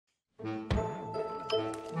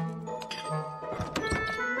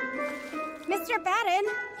Mr. Batten,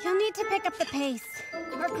 you'll need to pick up the pace.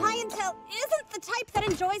 Our clientele isn't the type that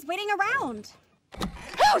enjoys waiting around.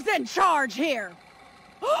 Who's in charge here?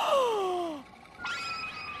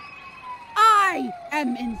 I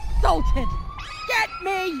am insulted! Get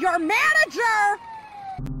me your manager!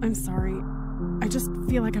 I'm sorry. I just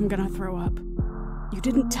feel like I'm gonna throw up. You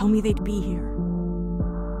didn't tell me they'd be here.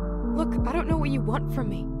 Look, I don't know what you want from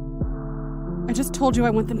me. I just told you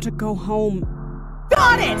I want them to go home.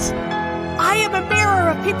 Got it! I am a mirror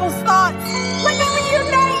of people's thoughts! Let me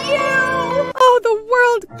reunite you! Oh, the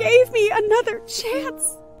world gave me another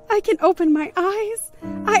chance! I can open my eyes.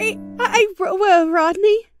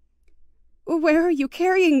 Rodney? Where are you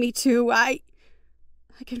carrying me to? I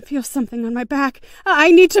can feel something on my back. I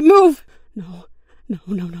need to move! No.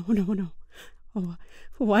 Oh,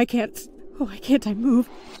 why can't I move?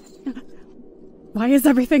 Why is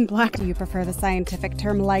everything black? Do you prefer the scientific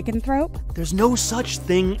term lycanthrope? There's no such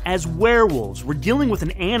thing as werewolves. We're dealing with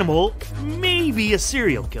an animal, maybe a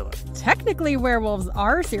serial killer. Technically, werewolves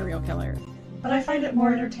are serial killers. But I find it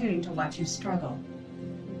more entertaining to watch you struggle.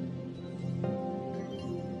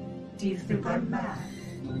 Do you think I'm mad?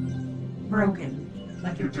 Broken,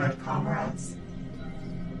 like your dead comrades?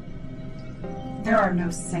 There are no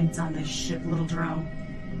saints on this ship, little drone.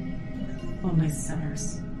 Only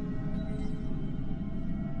sinners.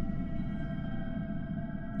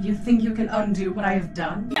 You think you can undo what I have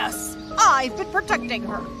done? Yes, I've been protecting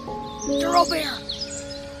her. Dooro Bear.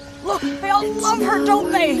 Look, they all love her,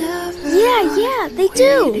 don't they? Yeah, they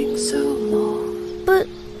do. But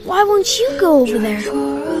why won't you go over there?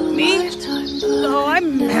 Me? Oh,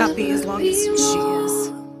 I'm happy as long as she is.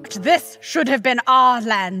 This should have been our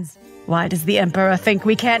lands. Why does the Emperor think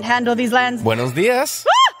we can't handle these lands? Buenos dias.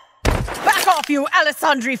 Ah! Back off, you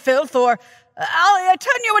Alessandri filth, or I'll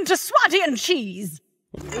turn you into Swatian cheese.